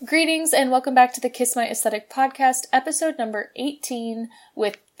Greetings and welcome back to the Kiss My Aesthetic podcast, episode number 18,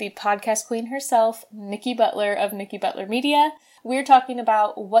 with the podcast queen herself, Nikki Butler of Nikki Butler Media. We're talking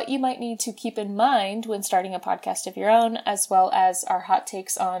about what you might need to keep in mind when starting a podcast of your own, as well as our hot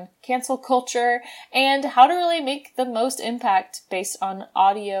takes on cancel culture and how to really make the most impact based on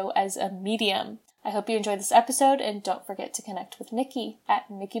audio as a medium. I hope you enjoyed this episode, and don't forget to connect with Nikki at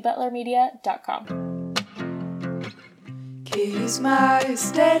nikkibutlermedia.com. Kiss My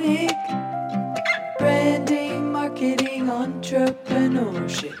Aesthetic, branding, marketing,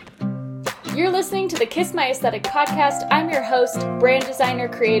 entrepreneurship. You're listening to the Kiss My Aesthetic podcast. I'm your host, brand designer,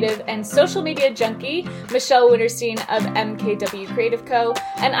 creative, and social media junkie, Michelle Winterstein of MKW Creative Co.,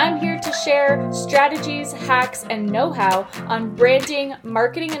 and I'm here to share strategies, hacks, and know-how on branding,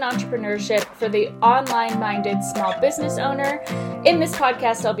 marketing, and entrepreneurship for the online-minded small business owner. In this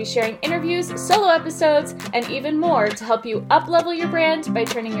podcast, I'll be sharing interviews, solo episodes, and even more to help you up-level your brand by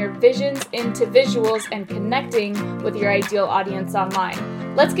turning your visions into visuals and connecting with your ideal audience online.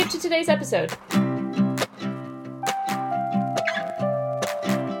 Let's get to today's episode.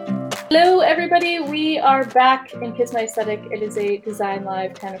 Hello, everybody. We are back in Kiss My Aesthetic. It is a Design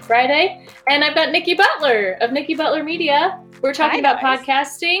Live kind of Friday. And I've got Nikki Butler of Nikki Butler Media. We're talking about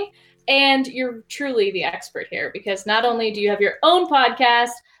podcasting, and you're truly the expert here because not only do you have your own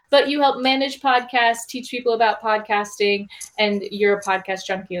podcast, but you help manage podcasts, teach people about podcasting, and you're a podcast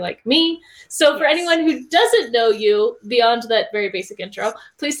junkie like me. So for anyone who doesn't know you, beyond that very basic intro,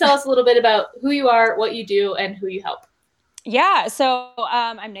 please tell us a little bit about who you are, what you do, and who you help. Yeah, so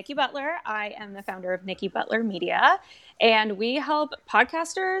I'm Nikki Butler. I am the founder of Nikki Butler Media, and we help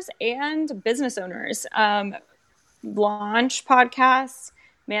podcasters and business owners launch podcasts,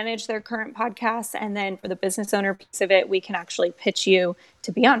 manage their current podcasts, and then for the business owner piece of it, we can actually pitch you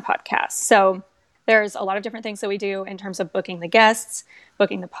to be on podcasts. So there's a lot of different things that we do in terms of booking the guests,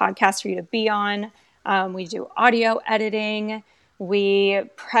 booking the podcast for you to be on. We do audio editing. We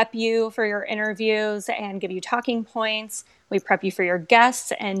prep you for your interviews and give you talking points. We prep you for your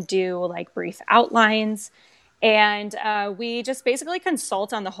guests and do like brief outlines. And we just basically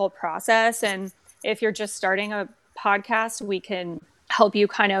consult on the whole process. And if you're just starting a podcast, we can help you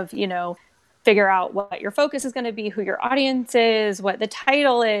kind of, figure out what your focus is going to be, who your audience is, what the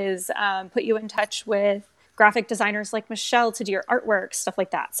title is, put you in touch with graphic designers like Michelle to do your artwork, stuff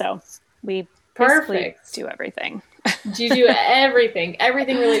like that. So we basically do everything. You do everything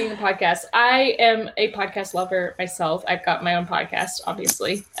relating to podcasts. I am a podcast lover myself. I've got my own podcast,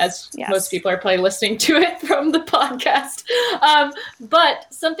 obviously, as most people are probably listening to it from the podcast.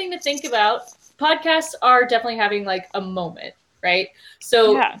 But something to think about, podcasts are definitely having like a moment. Right.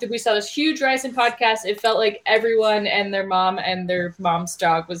 So we saw this huge rise in podcasts. It felt like everyone and their mom and their mom's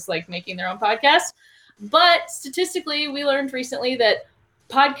dog was like making their own podcast. But statistically, we learned recently that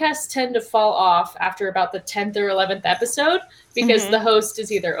podcasts tend to fall off after about the 10th or 11th episode because the host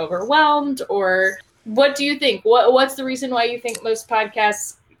is either overwhelmed or what do you think? What's the reason why you think most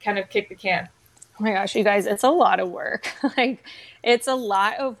podcasts kind of kick the can? Oh my gosh, you guys, it's a lot of work. It's a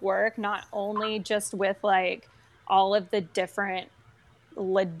lot of work, not only just with all of the different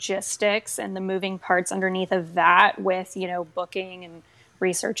logistics and the moving parts underneath of that with, booking and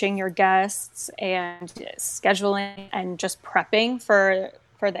researching your guests and scheduling and just prepping for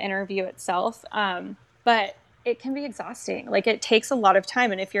the interview itself. But it can be exhausting. It takes a lot of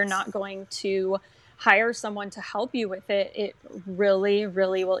time. And if you're not going to hire someone to help you with it, it really,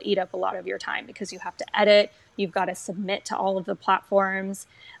 really will eat up a lot of your time because you have to edit, you've got to submit to all of the platforms,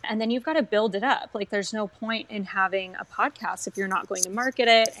 and then you've got to build it up. There's no point in having a podcast if you're not going to market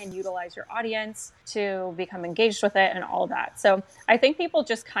it and utilize your audience to become engaged with it and all that. So I think people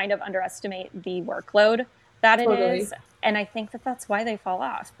just kind of underestimate the workload that it is. And I think that that's why they fall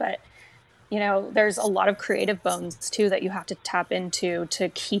off. But, there's a lot of creative bones too that you have to tap into to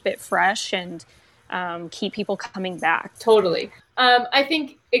keep it fresh and keep people coming back. Totally. I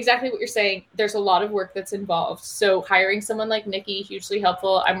think exactly what you're saying. There's a lot of work that's involved. So hiring someone like Nikki, hugely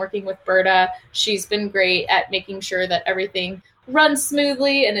helpful. I'm working with Berta. She's been great at making sure that everything runs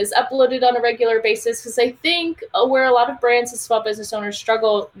smoothly and is uploaded on a regular basis. Because I think where a lot of brands and small business owners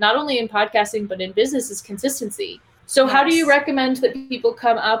struggle, not only in podcasting, but in business, is consistency. So how do you recommend that people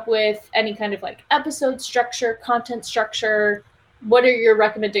come up with any kind of episode structure, content structure? What are your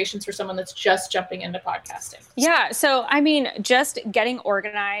recommendations for someone that's just jumping into podcasting? Yeah. So, just getting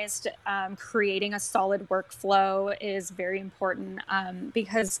organized, creating a solid workflow is very important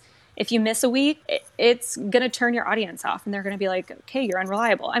because if you miss a week, it's going to turn your audience off and they're going to be like, okay, you're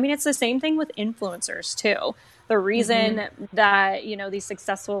unreliable. It's the same thing with influencers too. The reason that, these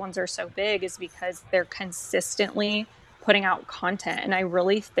successful ones are so big is because they're consistently putting out content. And I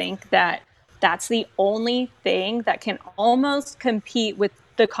really think that that's the only thing that can almost compete with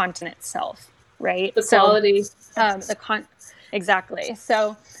the content itself, right? The quality. Exactly.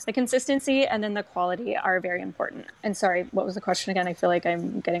 So the consistency and then the quality are very important. And sorry, what was the question again? I feel like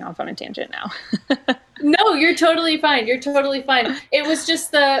I'm getting off on a tangent now. No, you're totally fine. You're totally fine. It was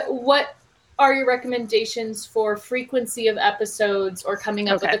just what are your recommendations for frequency of episodes or coming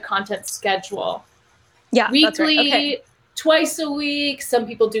up with a content schedule? Yeah. Weekly, that's right. Okay. Twice a week. Some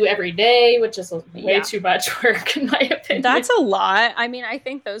people do every day, which is way too much work in my opinion. That's a lot. I mean, I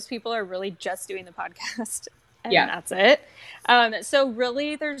think those people are really just doing the podcast. And that's it. So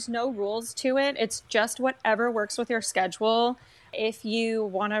really, there's no rules to it. It's just whatever works with your schedule. If you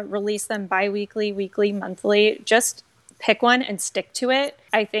want to release them bi-weekly, weekly, monthly, just pick one and stick to it.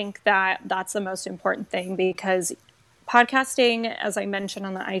 I think that that's the most important thing, because podcasting, as I mentioned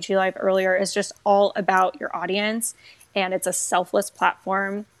on the IG Live earlier, is just all about your audience. And it's a selfless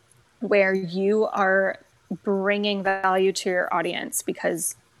platform where you are bringing value to your audience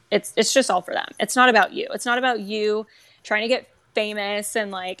because it's just all for them. It's not about you. It's not about you trying to get famous and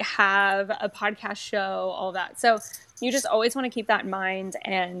like have a podcast show, all that. So you just always want to keep that in mind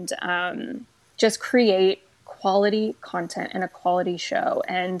and just create quality content and a quality show.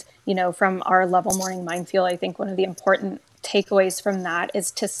 And, you know, from our Level Morning Mindfield, I think one of the important takeaways from that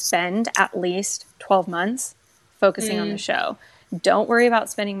is to spend at least 12 months focusing on the show. Don't worry about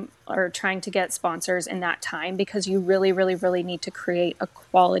spending or trying to get sponsors in that time, because you really, really, really need to create a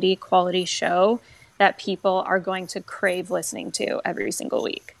quality show that people are going to crave listening to every single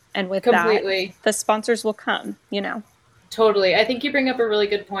week. And with that, the sponsors will come, you know. Totally. I think you bring up a really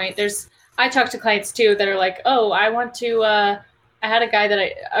good point. I talk to clients too that are like, oh, I want to, I had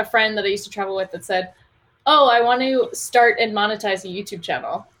a friend that I used to travel with that said, oh, I want to start and monetize a YouTube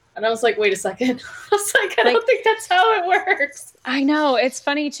channel. And I was like, wait a second. I was like, I don't think that's how it works. I know. It's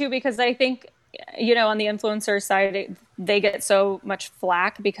funny too, because I think, you know, on the influencer side, they get so much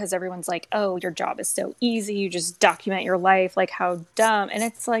flack because everyone's like, oh, your job is so easy. You just document your life. Like, how dumb. And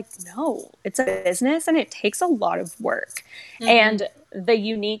it's like, no, it's a business and it takes a lot of work. Mm-hmm. And the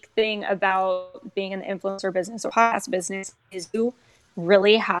unique thing about being in the influencer business or podcast business is you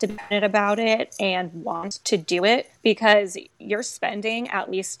really have to be passionate about it and want to do it, because you're spending at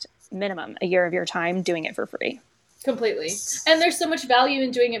least minimum a year of your time doing it for free. Completely. And there's so much value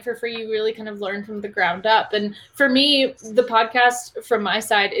in doing it for free. You really kind of learn from the ground up. And for me, the podcast from my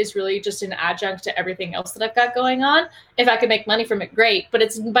side is really just an adjunct to everything else that I've got going on. If I could make money from it, great. But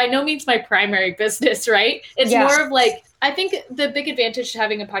it's by no means my primary business, right? It's more of like, I think the big advantage to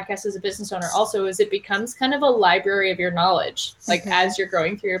having a podcast as a business owner also is it becomes kind of a library of your knowledge, like as you're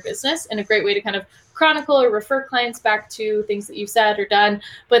growing through your business, and a great way to kind of chronicle or refer clients back to things that you've said or done.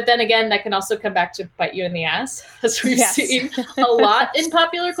 But then again, that can also come back to bite you in the ass, as we've seen a lot in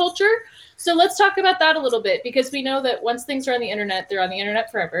popular culture. So let's talk about that a little bit, because we know that once things are on the internet, they're on the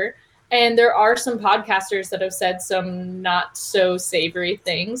internet forever. And there are some podcasters that have said some not so savory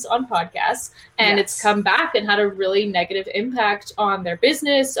things on podcasts, and it's come back and had a really negative impact on their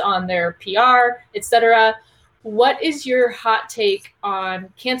business, on their PR, etc. What is your hot take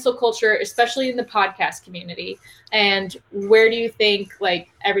on cancel culture, especially in the podcast community? And where do you think like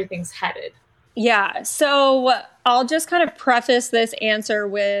everything's headed? Yeah. So I'll just kind of preface this answer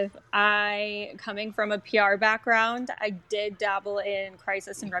with, coming from a PR background, I did dabble in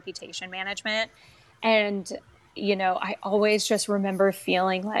crisis and reputation management. And, you know, I always just remember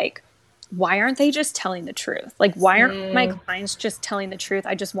feeling like, why aren't they just telling the truth? Like, why aren't my clients just telling the truth?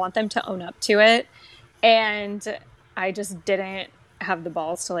 I just want them to own up to it. And I just didn't have the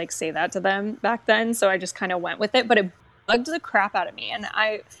balls to like say that to them back then. So I just kind of went with it, but it bugged the crap out of me. And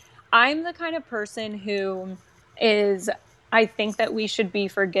I'm the kind of person who I think that we should be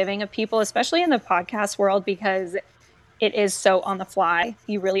forgiving of people, especially in the podcast world, because it is so on the fly.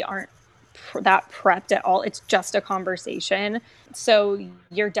 You really aren't that prepped at all. It's just a conversation. So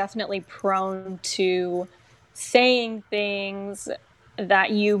you're definitely prone to saying things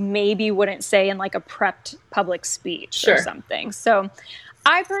that you maybe wouldn't say in like a prepped public speech or something. So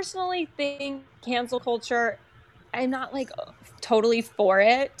I personally think cancel culture, I'm not like totally for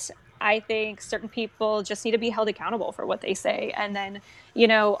it. I think certain people just need to be held accountable for what they say, and then, you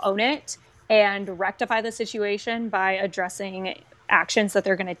know, own it and rectify the situation by addressing actions that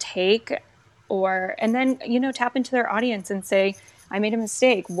they're going to take, and then, you know, tap into their audience and say, I made a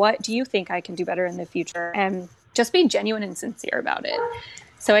mistake. What do you think I can do better in the future? And just be genuine and sincere about it.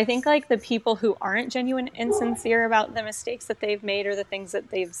 So I think like the people who aren't genuine and sincere about the mistakes that they've made or the things that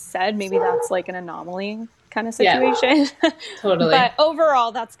they've said, maybe that's like an anomaly kind of situation. Yeah, totally. But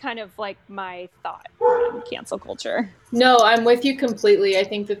overall, that's kind of like my thought. from cancel culture. No, I'm with you completely. I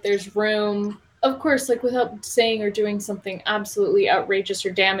think that there's room, of course, like without saying or doing something absolutely outrageous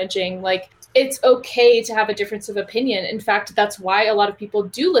or damaging, like it's okay to have a difference of opinion. In fact, that's why a lot of people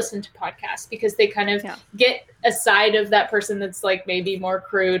do listen to podcasts, because they kind of get a side of that person that's like maybe more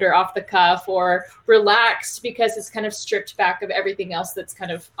crude or off the cuff or relaxed, because it's kind of stripped back of everything else that's kind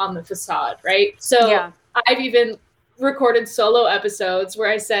of on the facade, right? So I've even recorded solo episodes where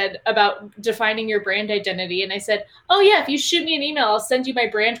I said about defining your brand identity. And I said, oh yeah, if you shoot me an email, I'll send you my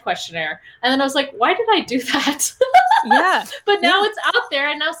brand questionnaire. And then I was like, why did I do that? But now it's out there.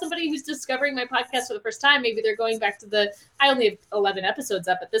 And now somebody who's discovering my podcast for the first time, maybe they're going back to I only have 11 episodes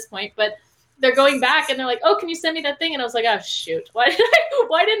up at this point, but they're going back and they're like, oh, can you send me that thing? And I was like, oh shoot, why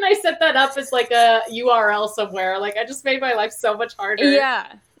didn't I set that up as like a URL somewhere? Like I just made my life so much harder.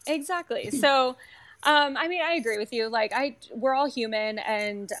 Yeah, exactly. So I mean, I agree with you. Like we're all human,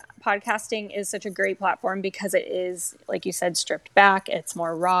 and podcasting is such a great platform because it is, like you said, stripped back. It's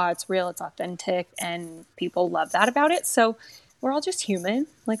more raw, it's real, it's authentic, and people love that about it. So we're all just human.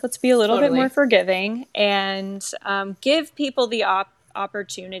 Like, let's be a little bit more forgiving and give people the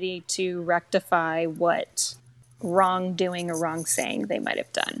opportunity to rectify what wrongdoing or wrong saying they might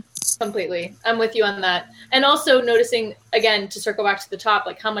have done. Completely. I'm with you on that. And also noticing, again, to circle back to the top,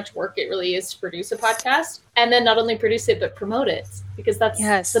 like how much work it really is to produce a podcast, and then not only produce it, but promote it, because that's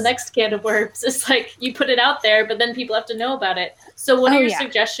the next can of worms. It's like you put it out there, but then people have to know about it. So what are your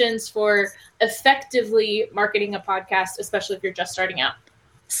suggestions for effectively marketing a podcast, especially if you're just starting out?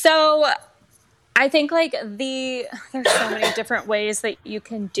 So I think like there's so many different ways that you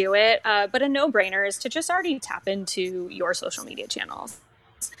can do it, but a no-brainer is to just already tap into your social media channels.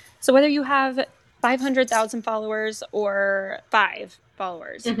 So whether you have 500,000 followers or 5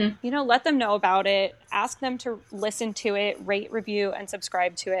 followers, let them know about it, ask them to listen to it, rate, review, and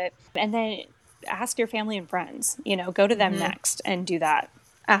subscribe to it. And then ask your family and friends, go to them next and do that.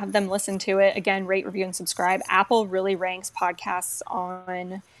 Have them listen to it. Again, rate, review, and subscribe. Apple really ranks podcasts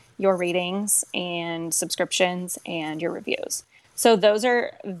on your ratings and subscriptions and your reviews. So those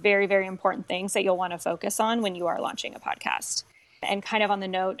are very, very important things that you'll want to focus on when you are launching a podcast. And kind of on the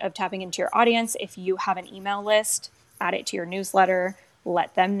note of tapping into your audience, if you have an email list, add it to your newsletter,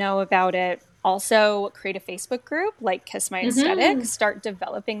 let them know about it. Also, create a Facebook group like Kiss My Aesthetic, start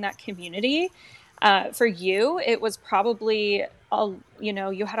developing that community. For you, it was probably,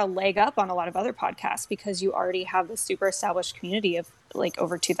 you had a leg up on a lot of other podcasts because you already have this super established community of like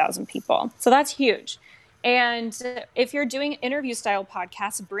over 2,000 people. So that's huge. And if you're doing interview style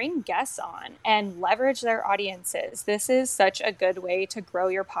podcasts, bring guests on and leverage their audiences. This is such a good way to grow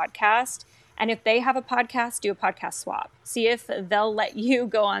your podcast. And if they have a podcast, do a podcast swap. See if they'll let you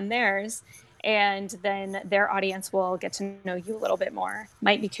go on theirs, and then their audience will get to know you a little bit more,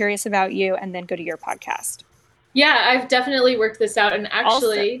 might be curious about you, and then go to your podcast. Yeah, I've definitely worked this out. And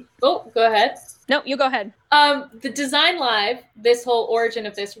actually, go ahead. No, you go ahead. The Design Live, this whole origin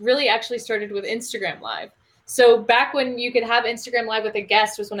of this really actually started with Instagram Live. So back when you could have Instagram Live with a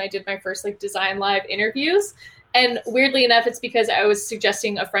guest was when I did my first like Design Live interviews. And weirdly enough, it's because I was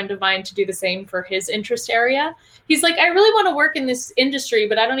suggesting a friend of mine to do the same for his interest area. He's like, I really want to work in this industry,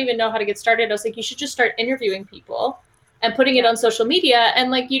 but I don't even know how to get started. I was like, you should just start interviewing people and putting it on social media. And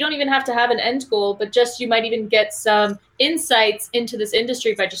like, you don't even have to have an end goal, but just you might even get some insights into this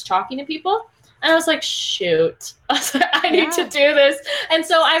industry by just talking to people. And I was like, shoot, I need to do this. And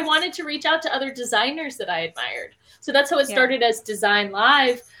so I wanted to reach out to other designers that I admired. So that's how it started as Design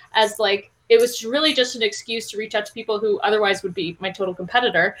Live, as like, it was really just an excuse to reach out to people who otherwise would be my total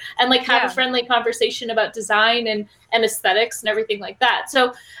competitor and like have a friendly conversation about design and aesthetics and everything like that.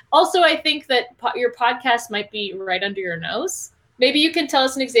 So also I think that your podcast might be right under your nose. Maybe you can tell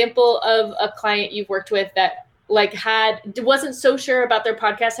us an example of a client you've worked with that like wasn't so sure about their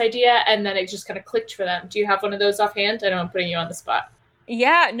podcast idea and then it just kind of clicked for them. Do you have one of those offhand? I know I'm putting you on the spot.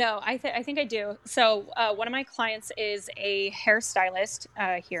 Yeah, no, I think I do. So one of my clients is a hairstylist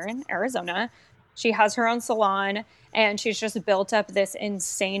here in Arizona. She has her own salon and she's just built up this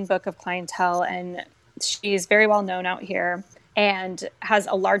insane book of clientele, and she's very well known out here and has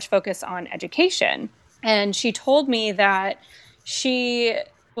a large focus on education. And she told me that she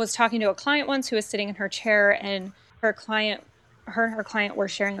was talking to a client once who was sitting in her chair, and her and her client were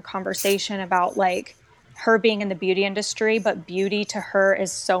sharing a conversation about like her being in the beauty industry, but beauty to her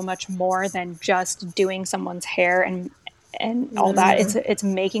is so much more than just doing someone's hair and all that. It's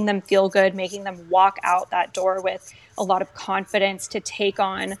making them feel good, making them walk out that door with a lot of confidence to take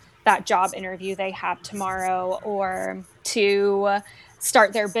on that job interview they have tomorrow, or to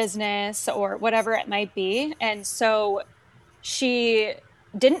start their business or whatever it might be. And so she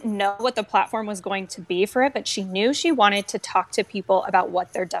didn't know what the platform was going to be for it, but she knew she wanted to talk to people about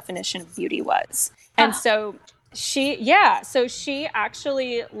what their definition of beauty was. And so she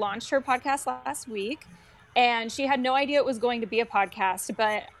actually launched her podcast last week, and she had no idea it was going to be a podcast,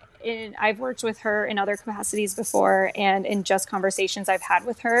 but I've worked with her in other capacities before, and in just conversations I've had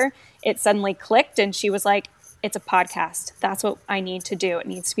with her, it suddenly clicked, and she was like, it's a podcast. That's what I need to do. It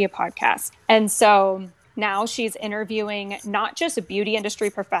needs to be a podcast. And so now she's interviewing not just beauty industry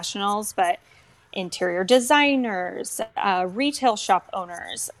professionals, but interior designers, retail shop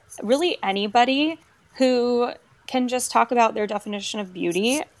owners, really anybody who can just talk about their definition of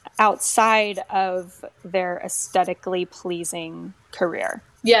beauty outside of their aesthetically pleasing career.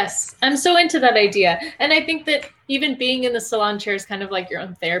 Yes, I'm so into that idea. And I think that even being in the salon chair is kind of like your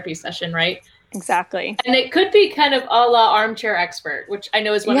own therapy session, right? Exactly. And it could be kind of a la Armchair Expert, which I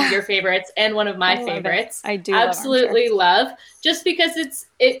know is one of your favorites and one of my favorites. I do absolutely love, just because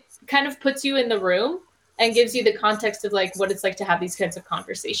it kind of puts you in the room and gives you the context of like what it's like to have these kinds of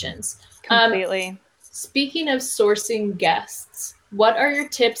conversations. Completely. Speaking of sourcing guests, what are your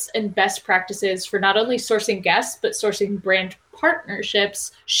tips and best practices for not only sourcing guests, but sourcing brand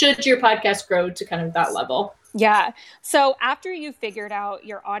partnerships should your podcast grow to kind of that level? Yeah. So after you've figured out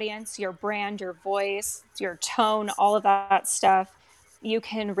your audience, your brand, your voice, your tone, all of that stuff, you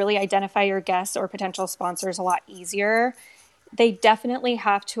can really identify your guests or potential sponsors a lot easier. They definitely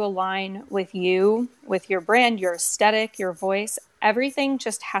have to align with you, with your brand, your aesthetic, your voice. Everything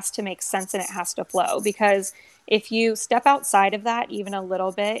just has to make sense and it has to flow, because if you step outside of that even a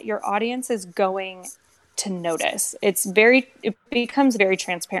little bit, your audience is going to notice. It becomes very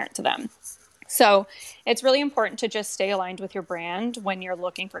transparent to them. So it's really important to just stay aligned with your brand when you're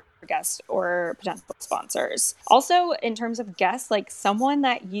looking for guests or potential sponsors. Also, in terms of guests, like someone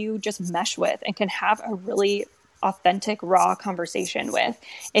that you just mesh with and can have a really authentic, raw conversation with.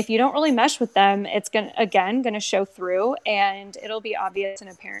 If you don't really mesh with them, it's going to show through, and it'll be obvious and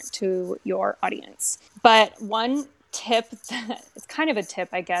apparent to your audience. But one tip, it's kind of a tip,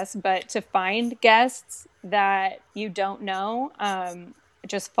 I guess, but to find guests that you don't know,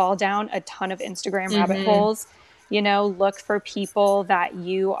 just fall down a ton of Instagram rabbit holes. Look for people that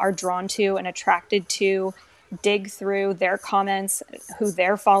you are drawn to and attracted to, dig through their comments, who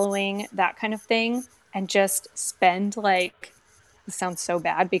they're following, that kind of thing. And just spend it sounds so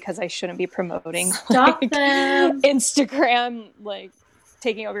bad because I shouldn't be promoting Instagram,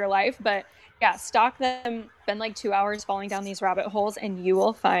 taking over your life. But yeah, stalk them, spend 2 hours falling down these rabbit holes, and you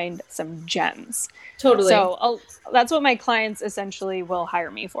will find some gems. Totally. So that's what my clients essentially will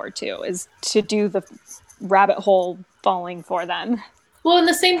hire me for too, is to do the rabbit hole falling for them. Well, and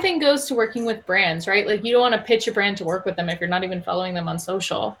the same thing goes to working with brands, right? You don't want to pitch a brand to work with them if you're not even following them on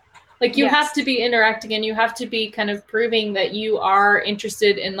social. You have to be interacting, and you have to be kind of proving that you are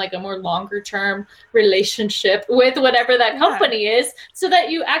interested in a more longer term relationship with whatever that company is, so that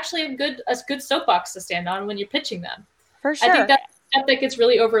you actually have a good soapbox to stand on when you're pitching them. For sure. I think that's stuff that gets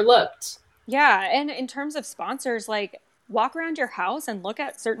really overlooked. Yeah. And in terms of sponsors, walk around your house and look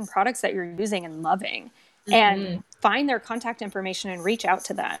at certain products that you're using and loving, and find their contact information and reach out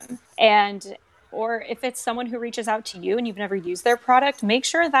to them. Or if it's someone who reaches out to you and you've never used their product, make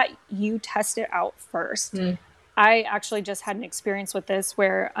sure that you test it out first. I actually just had an experience with this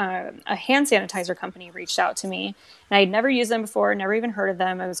where a hand sanitizer company reached out to me, and I had never used them before, never even heard of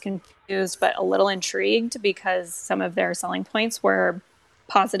them. I was confused, but a little intrigued because some of their selling points were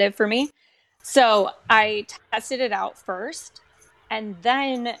positive for me. So I tested it out first, and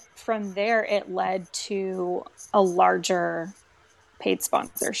then from there it led to a larger paid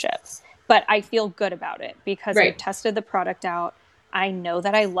sponsorship. But I feel good about it because I tested the product out. I know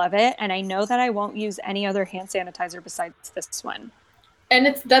that I love it, and I know that I won't use any other hand sanitizer besides this one.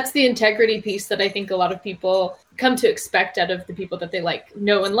 And that's the integrity piece that I think a lot of people come to expect out of the people that they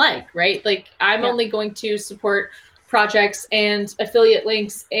know and like, right? I'm only going to support projects and affiliate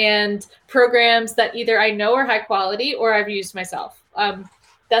links and programs that either I know are high quality or I've used myself.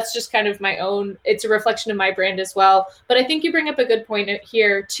 That's just kind of my own, it's a reflection of my brand as well. But I think you bring up a good point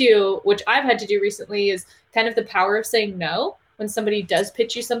here too, which I've had to do recently, is kind of the power of saying no when somebody does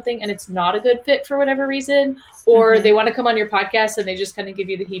pitch you something and it's not a good fit for whatever reason, or they want to come on your podcast and they just kind of give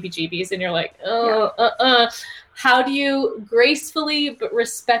you the heebie-jeebies and you're like, How do you gracefully but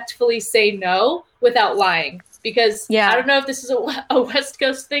respectfully say no without lying? Because I don't know if this is a West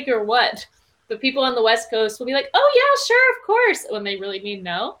Coast thing or what. But people on the West Coast will be like, oh, yeah, sure, of course, when they really mean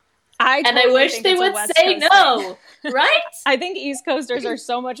no. I wish they would say no, right? I think East Coasters are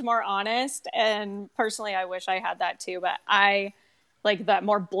so much more honest. And personally, I wish I had that too. But I like that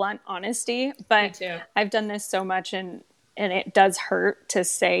more blunt honesty. But I've done this so much. And and it does hurt to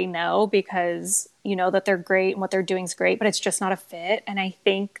say no because you know that they're great and what they're doing is great, but it's just not a fit. And I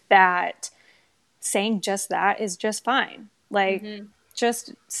think that saying just that is just fine. Like,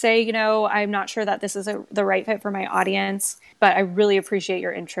 just say, you know, I'm not sure that this is the right fit for my audience, but I really appreciate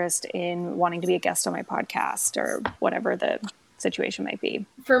your interest in wanting to be a guest on my podcast or whatever the situation might be.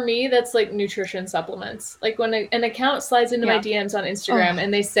 For me, that's like nutrition supplements. Like when an account slides into my DMs on Instagram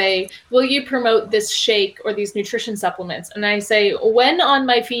and they say, will you promote this shake or these nutrition supplements? And I say, when on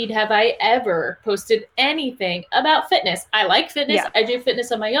my feed have I ever posted anything about fitness? I like fitness. Yeah. I do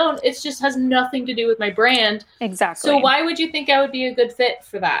fitness on my own. It just has nothing to do with my brand. Exactly. So why would you think I would be a good fit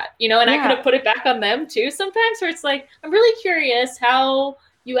for that? You know, and I could have put it back on them too sometimes, where it's like, I'm really curious how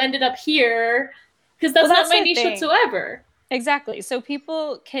you ended up here, because that's not my niche whatsoever. Exactly. So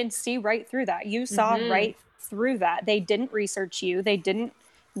people can see right through that. You saw right through that. They didn't research you. They didn't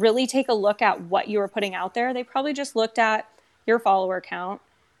really take a look at what you were putting out there. They probably just looked at your follower count,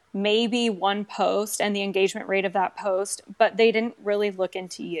 maybe one post and the engagement rate of that post, but they didn't really look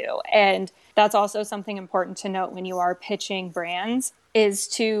into you. And that's also something important to note when you are pitching brands, is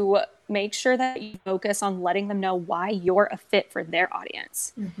to make sure that you focus on letting them know why you're a fit for their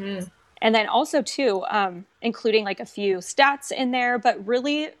audience. And then also too, including like a few stats in there, but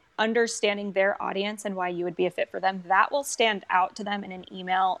really understanding their audience and why you would be a fit for them. That will stand out to them in an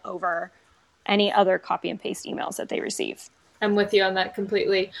email over any other copy and paste emails that they receive. I'm with you on that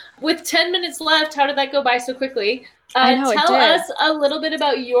completely. With 10 minutes left, how did that go by so quickly? Tell us a little bit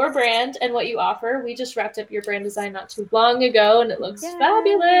about your brand and what you offer. We just wrapped up your brand design not too long ago, and it looks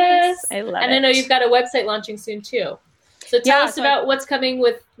fabulous. I love it. And I know you've got a website launching soon too. So tell us about what's coming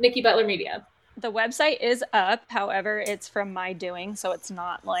with Nikki Butler Media. The website is up. However, it's from my doing, so it's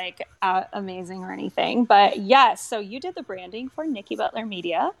not like amazing or anything. But yes, so you did the branding for Nikki Butler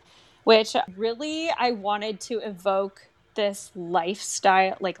Media, which really I wanted to evoke this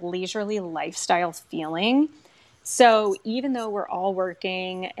lifestyle, like leisurely lifestyle feeling. So even though we're all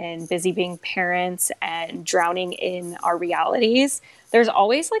working and busy being parents and drowning in our realities, there's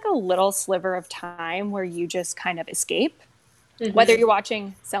always like a little sliver of time where you just kind of escape. Whether you're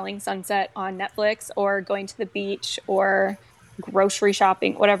watching Selling Sunset on Netflix or going to the beach or grocery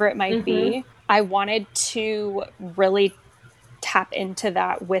shopping, whatever it might be, I wanted to really tap into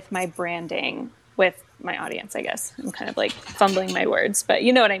that with my branding, with my audience, I guess. I'm kind of like fumbling my words, but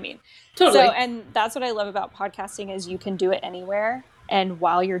you know what I mean. Totally. So, and that's what I love about podcasting is you can do it anywhere. And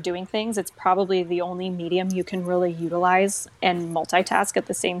while you're doing things, it's probably the only medium you can really utilize and multitask at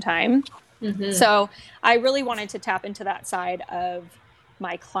the same time. So I really wanted to tap into that side of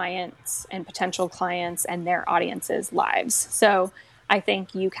my clients and potential clients and their audiences' lives. So I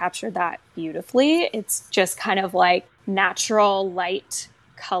think you captured that beautifully. It's just kind of like natural light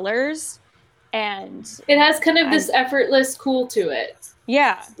colors. And it has kind of this effortless cool to it.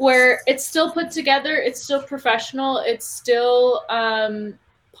 Yeah. Where it's still put together, it's still professional, it's still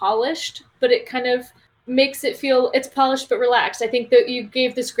polished, but it kind of makes it feel it's polished but relaxed. I think that you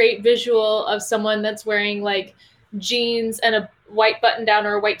gave this great visual of someone that's wearing like jeans and a white button down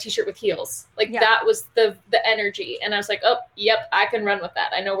or a white t-shirt with heels. Like that was the energy. And I was like, oh, yep, I can run with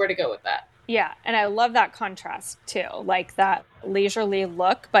that. I know where to go with that. Yeah. And I love that contrast too. Like that leisurely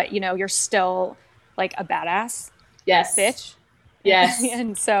look, but you know, you're still like a badass bitch. Yes.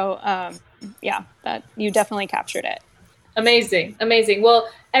 And so, that you definitely captured it. Amazing. Well,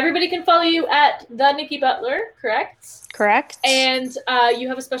 everybody can follow you at the Nikki Butler, correct? Correct. And you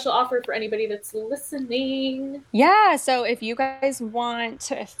have a special offer for anybody that's listening. Yeah. So if you guys want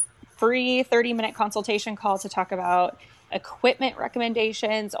a free 30-minute consultation call to talk about equipment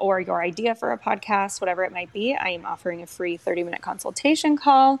recommendations or your idea for a podcast, whatever it might be, I am offering a free 30-minute consultation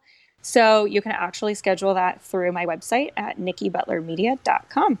call. So you can actually schedule that through my website at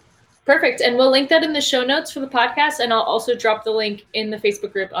nikkibutlermedia.com. Perfect. And we'll link that in the show notes for the podcast. And I'll also drop the link in the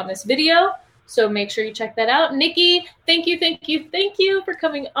Facebook group on this video. So make sure you check that out. Nikki, thank you for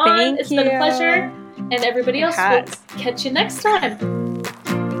coming on. It's been a pleasure. And everybody else, we'll catch you next time.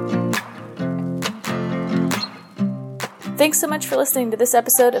 Thanks so much for listening to this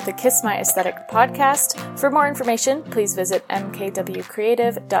episode of the Kiss My Aesthetic podcast. For more information, please visit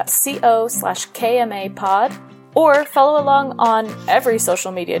mkwcreative.co/KMApod. Or follow along on every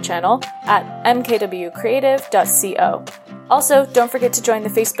social media channel at mkwcreative.co. Also, don't forget to join the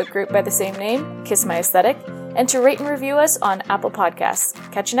Facebook group by the same name, Kiss My Aesthetic, and to rate and review us on Apple Podcasts.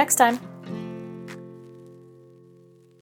 Catch you next time.